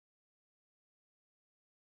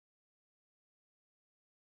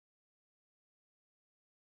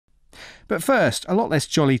But first, a lot less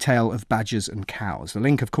jolly tale of badgers and cows. The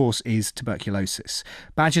link, of course, is tuberculosis.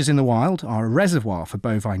 Badgers in the wild are a reservoir for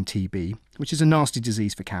bovine TB, which is a nasty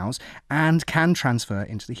disease for cows and can transfer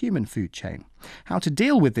into the human food chain. How to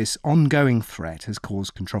deal with this ongoing threat has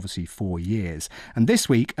caused controversy for years. And this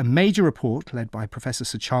week, a major report led by Professor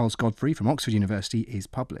Sir Charles Godfray from Oxford University is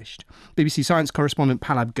published. BBC Science Correspondent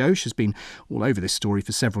Pallab Ghosh has been all over this story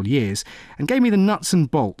for several years and gave me the nuts and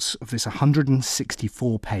bolts of this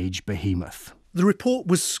 164-page behemoth. The report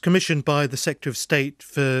was commissioned by the Secretary of State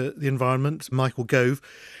for the Environment, Michael Gove,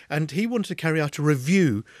 and he wanted to carry out a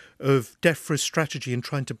review of DEFRA's strategy in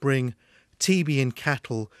trying to bring TB in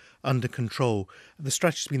cattle under control. The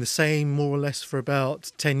strategy's been the same, more or less, for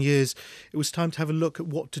about 10 years. It was time to have a look at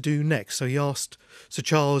what to do next. So he asked Sir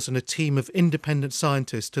Charles and a team of independent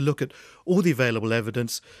scientists to look at all the available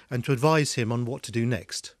evidence and to advise him on what to do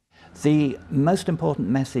next. The most important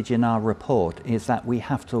message in our report is that we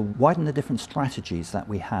have to widen the different strategies that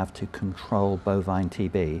we have to control bovine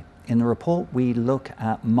TB. In the report, we look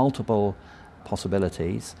at multiple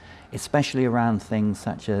possibilities, especially around things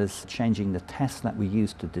such as changing the tests that we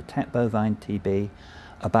use to detect bovine TB,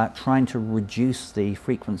 about trying to reduce the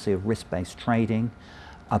frequency of risk-based trading,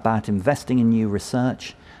 about investing in new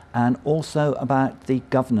research, and also about the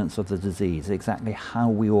governance of the disease, exactly how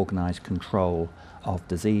we organise control of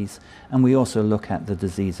disease, and we also look at the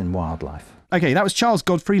disease in wildlife. OK, that was Charles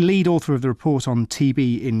Godfray, lead author of the report on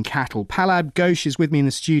TB in cattle. Pallab Ghosh is with me in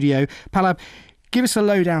the studio. Pallab, give us a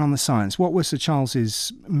lowdown on the science. What were Sir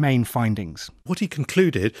Charles's main findings? What he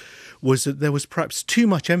concluded was that there was perhaps too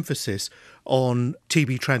much emphasis on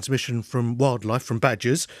TB transmission from wildlife, from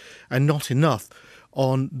badgers, and not enough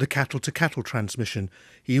on the cattle-to-cattle transmission.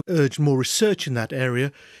 He urged more research in that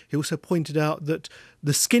area. He also pointed out that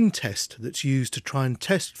the skin test that's used to try and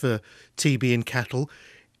test for TB in cattle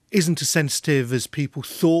isn't as sensitive as people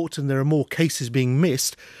thought, and there are more cases being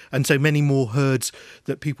missed, and so many more herds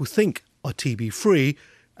that people think are TB-free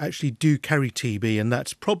actually do carry TB, and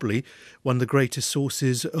that's probably one of the greatest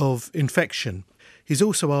sources of infection. He's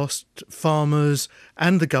also asked farmers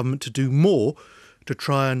and the government to do more to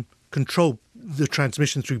try and control the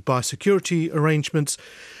transmission through biosecurity arrangements,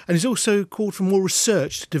 and he's also called for more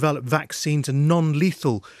research to develop vaccines and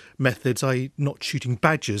non-lethal methods, i.e. not shooting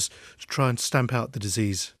badgers, to try and stamp out the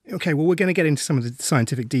disease. OK, well, we're going to get into some of the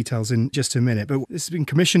scientific details in just a minute, but this has been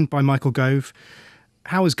commissioned by Michael Gove.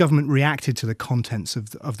 How has government reacted to the contents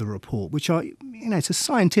of the report, which are, it's a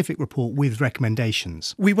scientific report with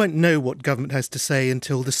recommendations? We won't know what government has to say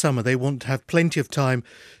until the summer. They want to have plenty of time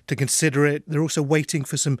to consider it. They're also waiting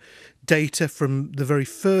for some data from the very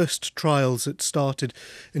first trials that started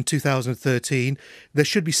in 2013. There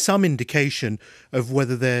should be some indication of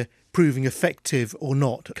whether they're proving effective or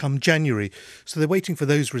not come January. So they're waiting for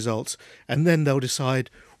those results, and then they'll decide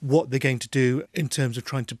what they're going to do in terms of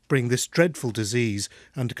trying to bring this dreadful disease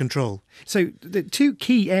under control. So the two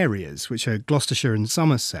key areas, which are Gloucestershire and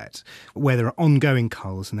Somerset, where there are ongoing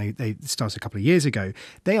culls, and they started a couple of years ago,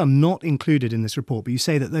 they are not included in this report, but you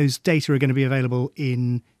say that those data are going to be available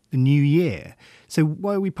in the new year. So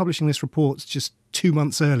why are we publishing this report just 2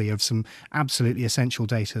 months early of some absolutely essential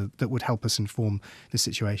data that would help us inform the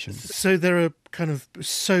situation? So there are kind of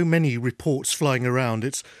so many reports flying around,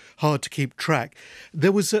 it's hard to keep track.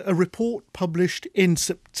 There was a report published in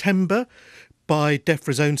September by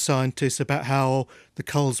DEFRA's own scientists about how the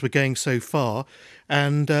culls were going so far.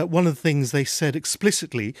 And one of the things they said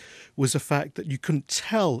explicitly was the fact that you couldn't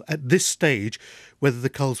tell at this stage whether the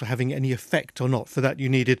culls were having any effect or not. For that, you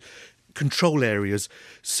needed control areas.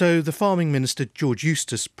 So the farming minister, George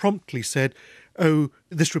Eustace, promptly said, oh,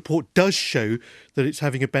 this report does show that it's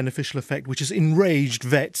having a beneficial effect, which has enraged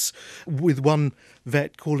vets, with one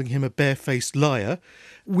vet calling him a barefaced liar.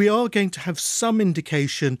 We are going to have some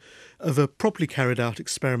indication of a properly carried out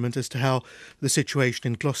experiment as to how the situation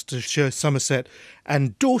in Gloucestershire, Somerset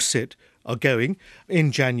and Dorset are going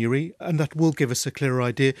in January, and that will give us a clearer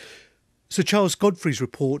idea. Sir Charles Godfray's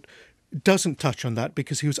report doesn't touch on that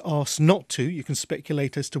because he was asked not to. You can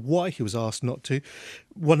speculate as to why he was asked not to.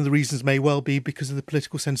 One of the reasons may well be because of the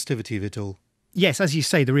political sensitivity of it all. Yes, as you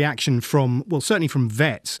say, the reaction certainly from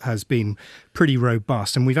vets has been pretty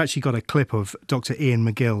robust. And we've actually got a clip of Dr. Ian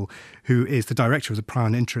McGill, who is the director of the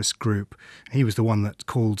Prime Interest Group. He was the one that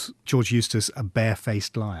called George Eustace a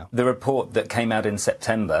barefaced liar. The report that came out in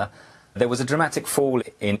September, there was a dramatic fall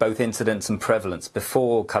in both incidence and prevalence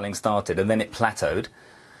before culling started, and then it plateaued.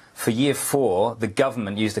 For year 4, the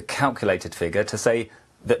government used a calculated figure to say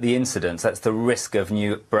that the incidence, that's the risk of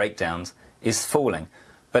new breakdowns, is falling.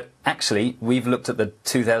 But actually, we've looked at the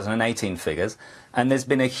 2018 figures, and there's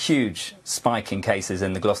been a huge spike in cases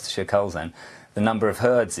in the Gloucestershire cull zone. The number of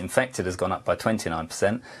herds infected has gone up by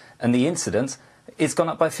 29%, and the incidence it's gone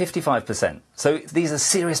up by 55%. So these are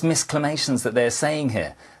serious misclamations that they're saying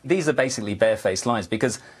here. These are basically barefaced lies,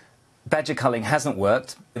 because badger culling hasn't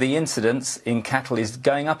worked. The incidence in cattle is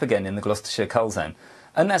going up again in the Gloucestershire cull zone.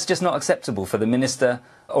 And that's just not acceptable for the minister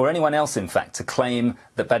or anyone else, in fact, to claim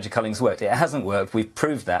that badger culling's worked. It hasn't worked. We've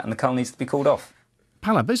proved that, and the cull needs to be called off.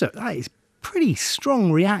 Pallab, that is pretty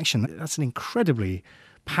strong reaction. That's an incredibly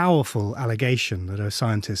powerful allegation that a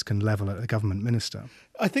scientist can level at a government minister.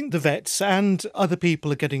 I think the vets and other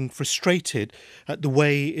people are getting frustrated at the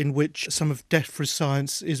way in which some of DEFRA's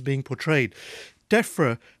science is being portrayed.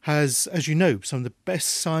 DEFRA has, as you know, some of the best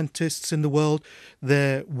scientists in the world.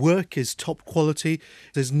 Their work is top quality.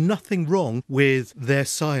 There's nothing wrong with their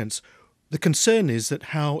science. The concern is that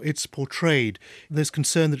how it's portrayed. There's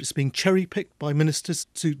concern that it's being cherry-picked by ministers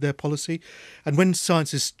to suit their policy. And when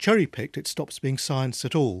science is cherry-picked, it stops being science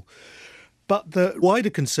at all. But the wider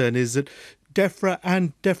concern is that DEFRA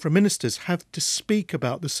and DEFRA ministers have to speak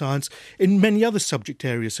about the science in many other subject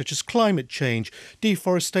areas, such as climate change,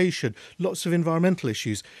 deforestation, lots of environmental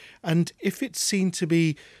issues. And if it's seen to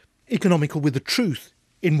be economical with the truth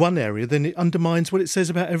in one area, then it undermines what it says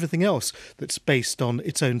about everything else that's based on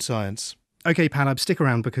its own science. OK, Pallab, stick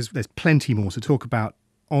around because there's plenty more to talk about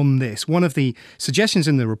on this. One of the suggestions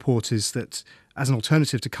in the report is that as an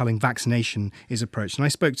alternative to culling, vaccination is approached. And I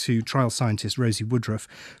spoke to trial scientist Rosie Woodroffe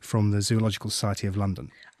from the Zoological Society of London.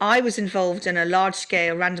 I was involved in a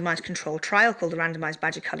large-scale randomised controlled trial called the Randomised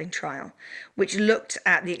Badger Culling Trial, which looked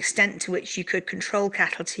at the extent to which you could control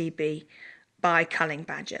cattle TB by culling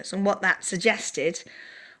badgers. And what that suggested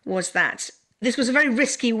was that this was a very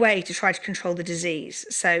risky way to try to control the disease.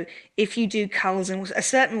 So if you do culls in a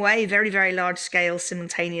certain way, very, very large scale,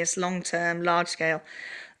 simultaneous, long-term, large scale,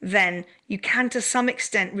 then you can to some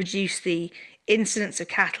extent reduce the incidence of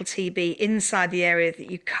cattle TB inside the area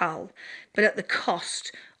that you cull, but at the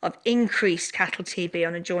cost of increased cattle TB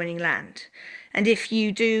on adjoining land. And if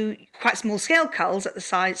you do quite small scale culls at the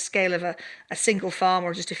size scale of a single farm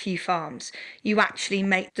or just a few farms, you actually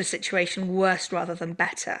make the situation worse rather than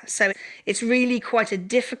better. So it's really quite a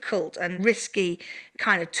difficult and risky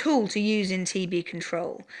kind of tool to use in TB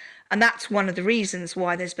control. And that's one of the reasons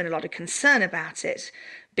why there's been a lot of concern about it,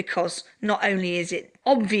 because not only is it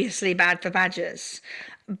obviously bad for badgers,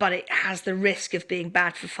 but it has the risk of being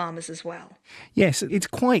bad for farmers as well. Yes, it's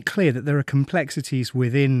quite clear that there are complexities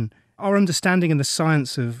within our understanding and the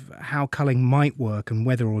science of how culling might work and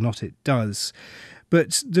whether or not it does.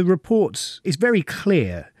 But the report is very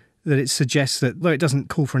clear that it suggests that, though it doesn't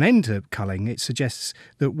call for an end to culling, it suggests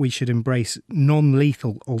that we should embrace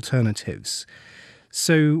non-lethal alternatives.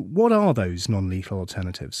 So what are those non-lethal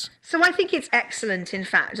alternatives? So I think it's excellent, in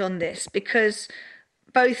fact, on this, because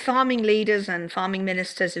both farming leaders and farming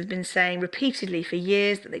ministers have been saying repeatedly for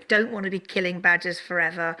years that they don't want to be killing badgers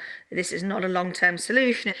forever. This is not a long-term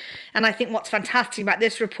solution. And I think what's fantastic about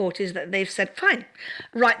this report is that they've said, fine,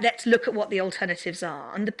 right, let's look at what the alternatives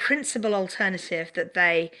are. And the principal alternative that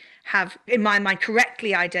they have, in my mind,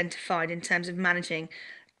 correctly identified in terms of managing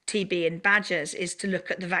TB in badgers is to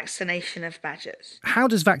look at the vaccination of badgers. How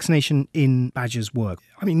does vaccination in badgers work?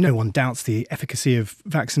 I mean, no one doubts the efficacy of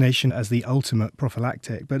vaccination as the ultimate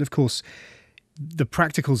prophylactic, but of course, the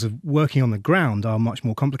practicals of working on the ground are much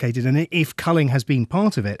more complicated. And if culling has been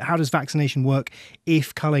part of it, how does vaccination work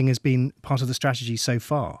if culling has been part of the strategy so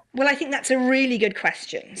far? Well, I think that's a really good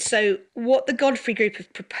question. So what the Godfray Group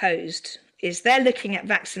have proposed is they're looking at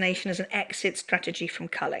vaccination as an exit strategy from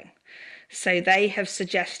culling. So they have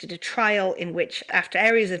suggested a trial in which, after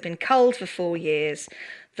areas have been culled for 4 years,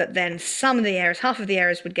 that then some of the areas, half of the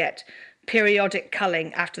areas would get periodic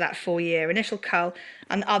culling after that 4-year initial cull,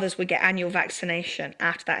 and others would get annual vaccination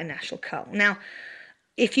after that initial cull. Now,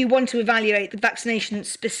 if you want to evaluate the vaccination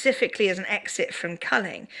specifically as an exit from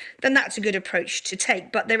culling, then that's a good approach to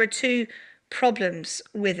take. But there are two problems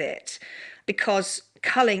with it, because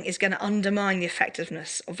culling is going to undermine the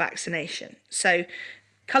effectiveness of vaccination. So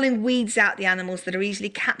culling weeds out the animals that are easily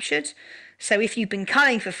captured. So if you've been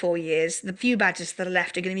culling for 4 years, the few badgers that are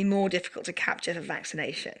left are going to be more difficult to capture for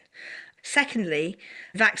vaccination. Secondly,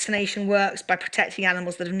 vaccination works by protecting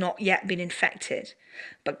animals that have not yet been infected.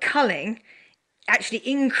 But culling actually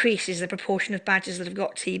increases the proportion of badgers that have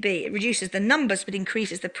got TB. It reduces the numbers but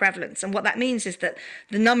increases the prevalence. And what that means is that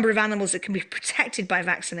the number of animals that can be protected by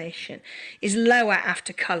vaccination is lower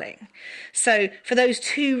after culling. So for those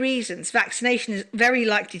two reasons, vaccination is very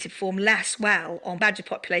likely to perform less well on badger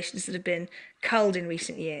populations that have been culled in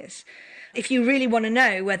recent years. If you really want to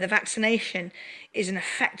know whether vaccination is an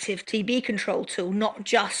effective TB control tool, not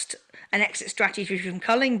just an exit strategy from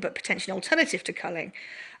culling, but potentially an alternative to culling,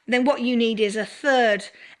 then what you need is a third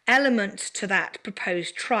element to that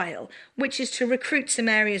proposed trial, which is to recruit some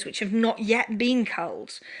areas which have not yet been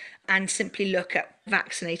culled and simply look at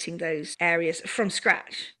vaccinating those areas from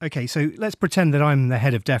scratch. OK, so let's pretend that I'm the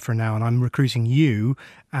head of DEFRA now and I'm recruiting you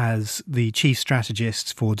as the chief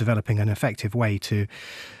strategist for developing an effective way to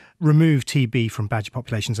remove TB from badger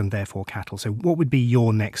populations and therefore cattle. So what would be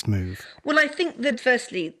your next move? Well, I think that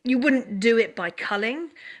firstly, you wouldn't do it by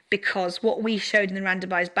culling, because what we showed in the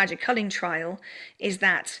randomised badger culling trial is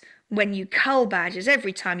that when you cull badgers,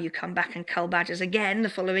 every time you come back and cull badgers again the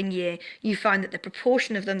following year, you find that the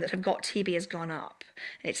proportion of them that have got TB has gone up.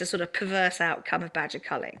 It's a sort of perverse outcome of badger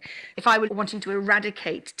culling. If I were wanting to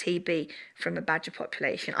eradicate TB from a badger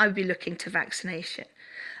population, I would be looking to vaccination.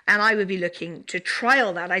 And I would be looking to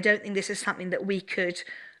trial that. I don't think this is something that we could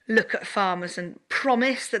look at farmers and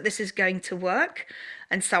promise that this is going to work.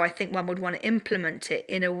 And so I think one would want to implement it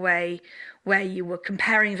in a way where you were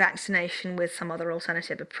comparing vaccination with some other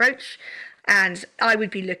alternative approach. And I would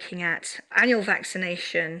be looking at annual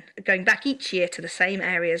vaccination, going back each year to the same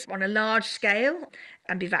areas on a large scale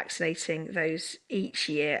and be vaccinating those each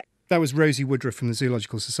year. That was Rosie Woodroffe from the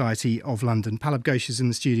Zoological Society of London. Pallab Ghosh is in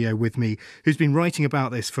the studio with me, who's been writing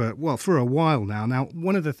about this for a while now. Now,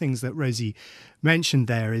 one of the things that Rosie mentioned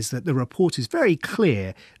there is that the report is very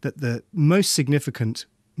clear that the most significant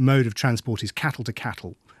mode of transport is cattle to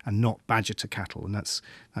cattle and not badger to cattle. And that's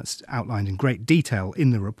outlined in great detail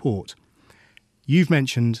in the report. You've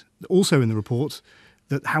mentioned also in the report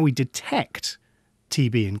that how we detect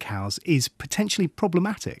TB in cows is potentially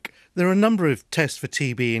problematic. There are a number of tests for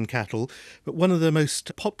TB in cattle, but one of the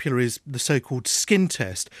most popular is the so-called skin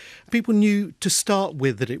test. People knew to start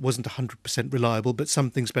with that it wasn't 100% reliable, but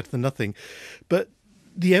something's better than nothing. But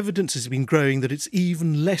the evidence has been growing that it's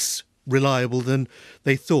even less reliable than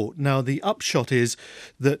they thought. Now, the upshot is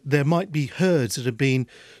that there might be herds that have been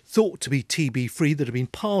thought to be TB-free, that have been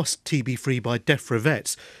passed TB-free by DEFRA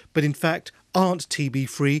vets, but in fact aren't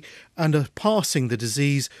TB-free and are passing the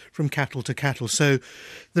disease from cattle to cattle. So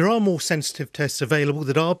there are more sensitive tests available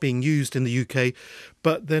that are being used in the UK,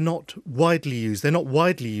 but they're not widely used. They're not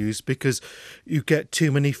widely used because you get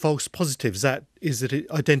too many false positives. That is that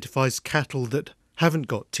it identifies cattle that haven't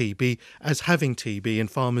got TB as having TB,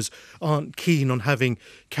 and farmers aren't keen on having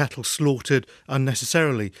cattle slaughtered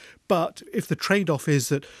unnecessarily. But if the trade-off is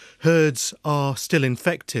that herds are still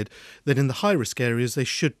infected, then in the high-risk areas they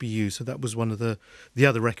should be used. So that was one of the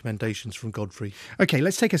other recommendations from Godfray. OK,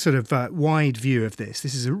 let's take a sort of wide view of this.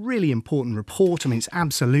 This is a really important report. I mean, it's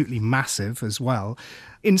absolutely massive as well.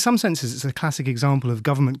 In some senses, it's a classic example of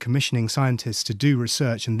government commissioning scientists to do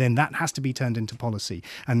research, and then that has to be turned into policy.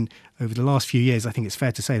 And over the last few years, I think it's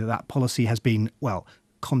fair to say that that policy has been, well,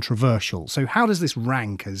 controversial. So how does this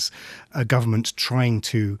rank as a government trying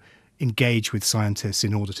to engage with scientists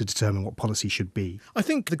in order to determine what policy should be? I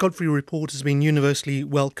think the Godfray Report has been universally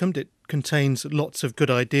welcomed. It contains lots of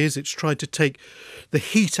good ideas. It's tried to take the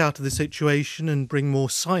heat out of the situation and bring more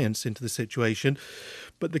science into the situation.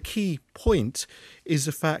 But the key point is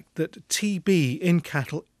the fact that TB in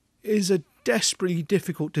cattle is a desperately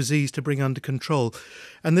difficult disease to bring under control.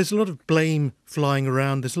 And there's a lot of blame flying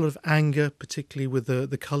around. There's a lot of anger, particularly with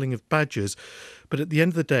the culling of badgers. But at the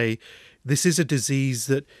end of the day, this is a disease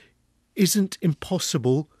that isn't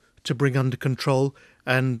impossible to bring under control.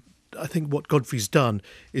 And I think what Godfray's done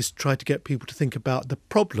is try to get people to think about the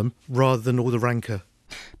problem rather than all the rancour.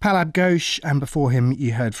 Pallab Ghosh, and before him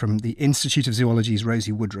you heard from the Institute of Zoology's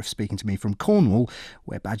Rosie Woodroffe speaking to me from Cornwall,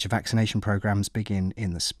 where badger vaccination programmes begin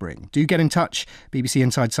in the spring. Do get in touch, BBC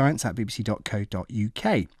Inside Science at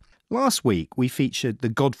bbc.co.uk. Last week, we featured the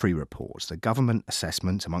Godfray Report, the government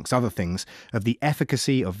assessment, amongst other things, of the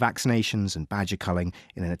efficacy of vaccinations and badger culling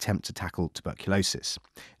in an attempt to tackle tuberculosis.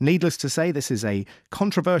 Needless to say, this is a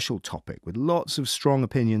controversial topic with lots of strong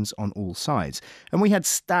opinions on all sides. And we had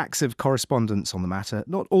stacks of correspondence on the matter,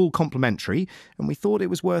 not all complimentary, and we thought it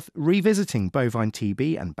was worth revisiting bovine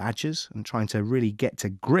TB and badgers and trying to really get to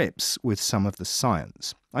grips with some of the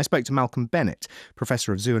science. I spoke to Malcolm Bennett,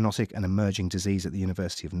 Professor of Zoonotic and Emerging Disease at the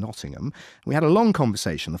University of Nottingham. We had a long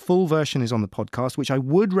conversation. The full version is on the podcast, which I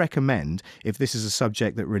would recommend if this is a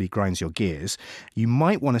subject that really grinds your gears. You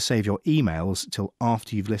might want to save your emails till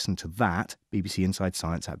after you've listened to that. BBC Inside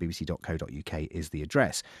Science at bbc.co.uk is the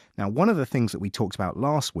address. Now, one of the things that we talked about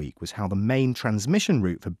last week was how the main transmission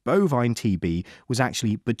route for bovine TB was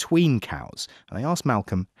actually between cows. And I asked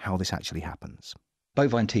Malcolm how this actually happens.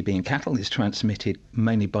 Bovine TB in cattle is transmitted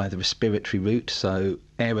mainly by the respiratory route, so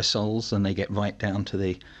aerosols, and they get right down to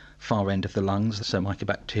the far end of the lungs. So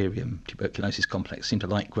Mycobacterium tuberculosis complex seem to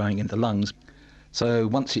like growing in the lungs. So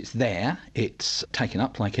once it's there, it's taken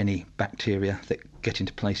up like any bacteria that get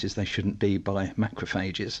into places they shouldn't be by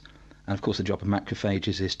macrophages. And of course the job of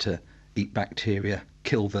macrophages is to eat bacteria,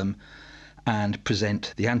 kill them, and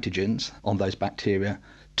present the antigens on those bacteria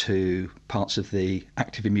to parts of the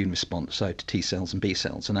active immune response, so to T cells and B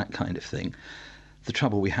cells and that kind of thing. The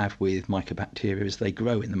trouble we have with mycobacteria is they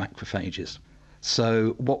grow in the macrophages.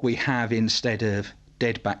 So what we have instead of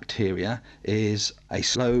dead bacteria is a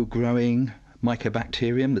slow-growing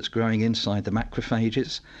mycobacterium that's growing inside the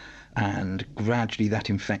macrophages, and gradually that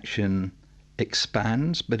infection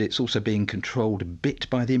expands, but it's also being controlled a bit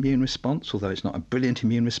by the immune response, although it's not a brilliant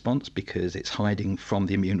immune response because it's hiding from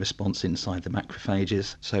the immune response inside the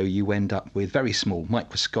macrophages. So you end up with very small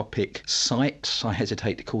microscopic sites, I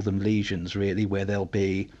hesitate to call them lesions really, where there'll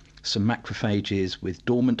be some macrophages with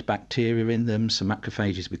dormant bacteria in them, some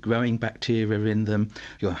macrophages with growing bacteria in them.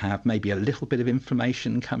 You'll have maybe a little bit of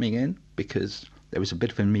inflammation coming in because there is a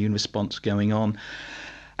bit of an immune response going on,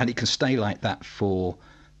 and it can stay like that for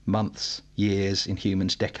months, years, in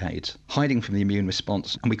humans, decades, hiding from the immune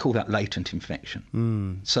response, and we call that latent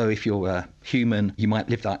infection. So if you're a human, you might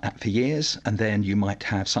live like that for years, and then you might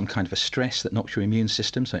have some kind of a stress that knocks your immune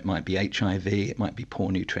system, so it might be HIV, it might be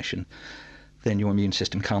poor nutrition. Then your immune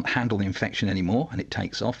system can't handle the infection anymore, and it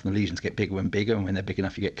takes off, and the lesions get bigger and bigger, and when they're big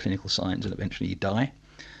enough you get clinical signs, and eventually you die.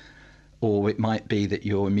 Or it might be that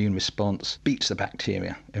your immune response beats the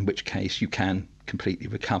bacteria, in which case you can completely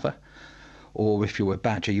recover. Or if you're a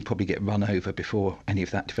badger, you probably get run over before any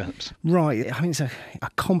of that develops. Right. I mean, it's a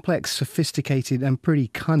complex, sophisticated and pretty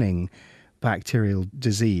cunning bacterial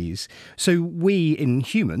disease. So we in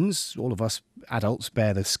humans, all of us adults,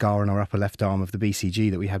 bear the scar on our upper left arm of the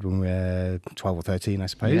BCG that we had when we were 12 or 13, I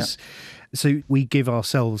suppose. Yeah. So we give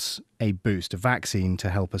ourselves a boost, a vaccine to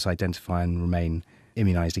help us identify and remain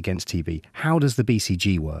immunised against TB. How does the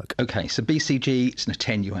BCG work? OK, so BCG is an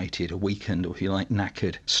attenuated, a weakened, or if you like,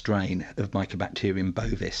 knackered strain of Mycobacterium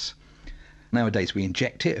bovis. Nowadays we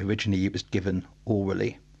inject it. Originally it was given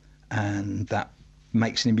orally, and that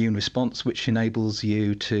makes an immune response which enables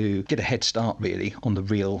you to get a head start really on the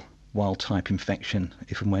real wild-type infection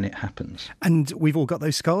if and when it happens. And we've all got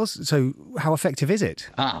those scars, so how effective is it?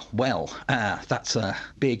 That's a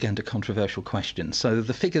big and a controversial question. So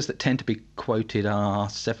the figures that tend to be quoted are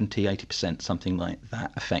 70-80%, something like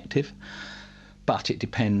that, effective. But it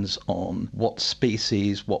depends on what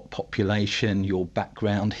species, what population, your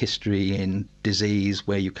background, history in disease,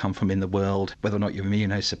 where you come from in the world, whether or not you're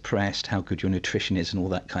immunosuppressed, how good your nutrition is, and all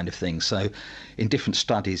that kind of thing. So in different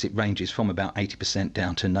studies, it ranges from about 80%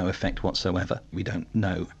 down to no effect whatsoever. We don't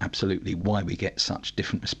know absolutely why we get such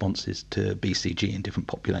different responses to BCG in different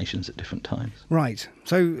populations at different times. Right.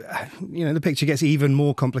 So, the picture gets even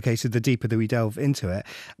more complicated the deeper that we delve into it.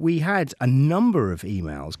 We had a number of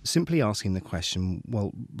emails simply asking the question,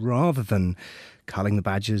 well, rather than culling the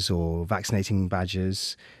badgers or vaccinating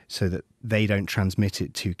badgers so that they don't transmit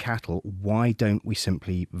it to cattle, why don't we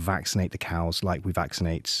simply vaccinate the cows like we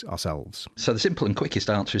vaccinate ourselves? So the simple and quickest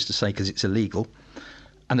answer is to say because it's illegal.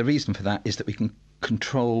 And the reason for that is that we can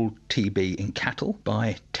control TB in cattle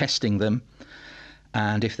by testing them,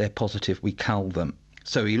 and if they're positive, we cull them.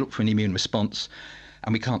 So we look for an immune response,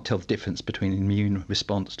 and we can't tell the difference between an immune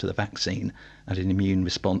response to the vaccine and an immune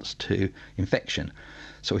response to infection.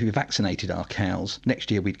 So if we vaccinated our cows, next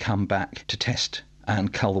year we'd come back to test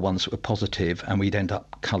and cull the ones that were positive, and we'd end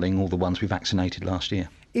up culling all the ones we vaccinated last year.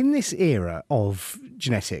 In this era of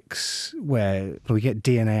genetics, where we get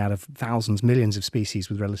DNA out of thousands, millions of species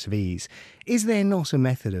with relative ease, is there not a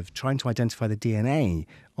method of trying to identify the DNA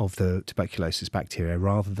of the tuberculosis bacteria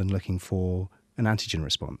rather than looking for an antigen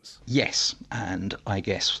response? Yes, and I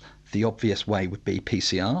guess the obvious way would be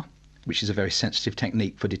PCR, which is a very sensitive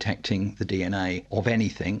technique for detecting the DNA of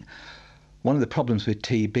anything. One of the problems with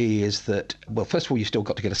TB is that, well, first of all, you've still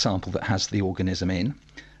got to get a sample that has the organism in.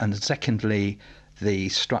 And secondly, the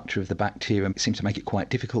structure of the bacterium seems to make it quite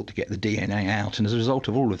difficult to get the DNA out. And as a result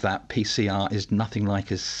of all of that, PCR is nothing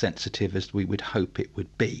like as sensitive as we would hope it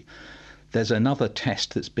would be. There's another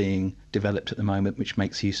test that's being developed at the moment which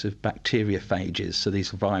makes use of bacteriophages, so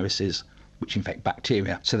these are viruses which infect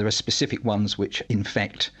bacteria. So there are specific ones which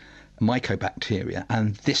infect mycobacteria,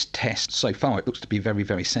 and this test, so far, it looks to be very,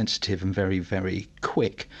 very sensitive and very, very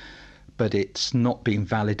quick, but it's not been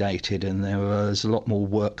validated, and there is a lot more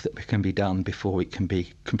work that can be done before it can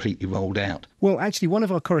be completely rolled out. Well, actually, one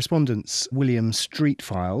of our correspondents, William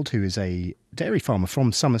Streetfield, who is a dairy farmer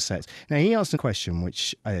from Somerset, now he asked a question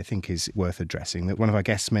which I think is worth addressing, that one of our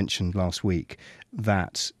guests mentioned last week,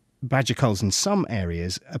 that badger culls in some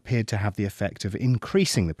areas appeared to have the effect of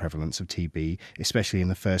increasing the prevalence of TB, especially in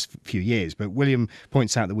the first few years. But William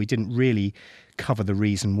points out that we didn't really cover the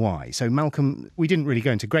reason why. So, Malcolm, we didn't really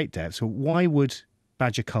go into great depth. So why would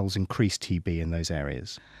badger culls increase TB in those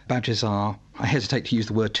areas? Badgers are, I hesitate to use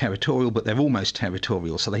the word territorial, but they're almost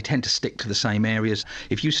territorial, so they tend to stick to the same areas.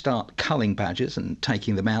 If you start culling badgers and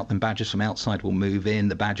taking them out, then badgers from outside will move in.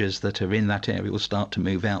 The badgers that are in that area will start to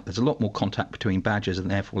move out. There's a lot more contact between badgers and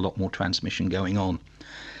therefore a lot more transmission going on.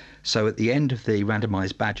 So at the end of the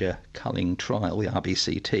randomised badger culling trial, the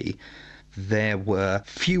RBCT, there were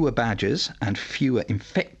fewer badgers and fewer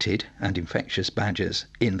infected and infectious badgers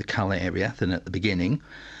in the cull area than at the beginning,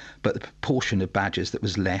 but the proportion of badgers that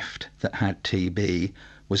was left that had TB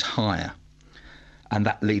was higher. And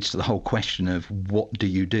that leads to the whole question of what do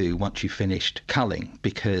you do once you've finished culling?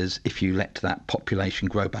 Because if you let that population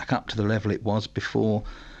grow back up to the level it was before,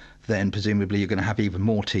 then presumably you're going to have even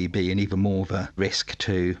more TB and even more of a risk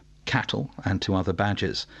to cattle and to other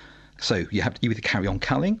badgers. So you either carry on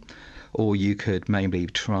culling, or you could maybe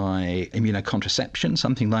try immunocontraception,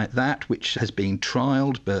 something like that, which has been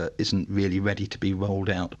trialled but isn't really ready to be rolled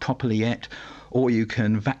out properly yet. Or you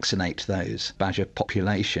can vaccinate those badger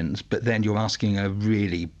populations, but then you're asking a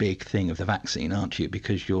really big thing of the vaccine, aren't you?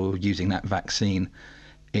 Because you're using that vaccine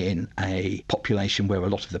in a population where a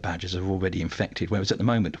lot of the badgers are already infected, whereas at the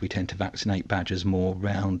moment we tend to vaccinate badgers more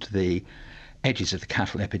around the edges of the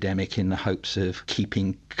cattle epidemic in the hopes of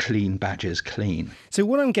keeping clean badgers clean. So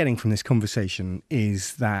what I'm getting from this conversation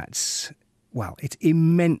is that, well, it's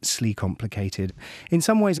immensely complicated. In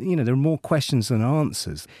some ways, there are more questions than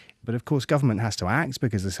answers. But of course, government has to act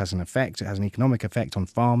because this has an effect. It has an economic effect on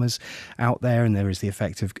farmers out there, and there is the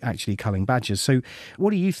effect of actually culling badgers. So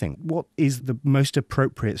what do you think? What is the most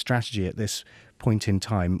appropriate strategy at this point in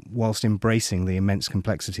time whilst embracing the immense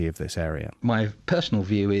complexity of this area? My personal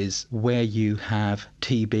view is where you have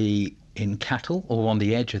TB in cattle or on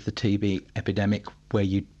the edge of the TB epidemic where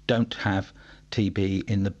you don't have TB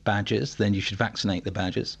in the badgers, then you should vaccinate the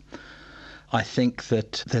badgers. I think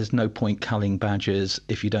that there's no point culling badgers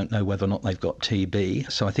if you don't know whether or not they've got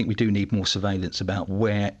TB. So I think we do need more surveillance about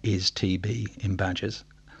where is TB in badgers.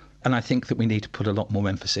 And I think that we need to put a lot more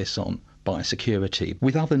emphasis on biosecurity.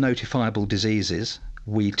 With other notifiable diseases,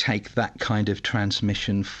 we take that kind of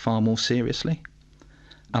transmission far more seriously.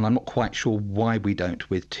 And I'm not quite sure why we don't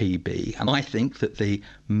with TB. And I think that the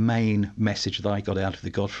main message that I got out of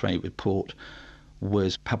the Godfray report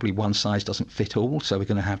was probably one size doesn't fit all, so we're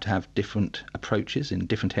going to have different approaches in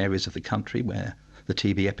different areas of the country where the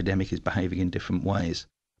TB epidemic is behaving in different ways.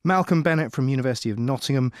 Malcolm Bennett from University of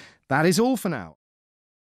Nottingham. That is all for now.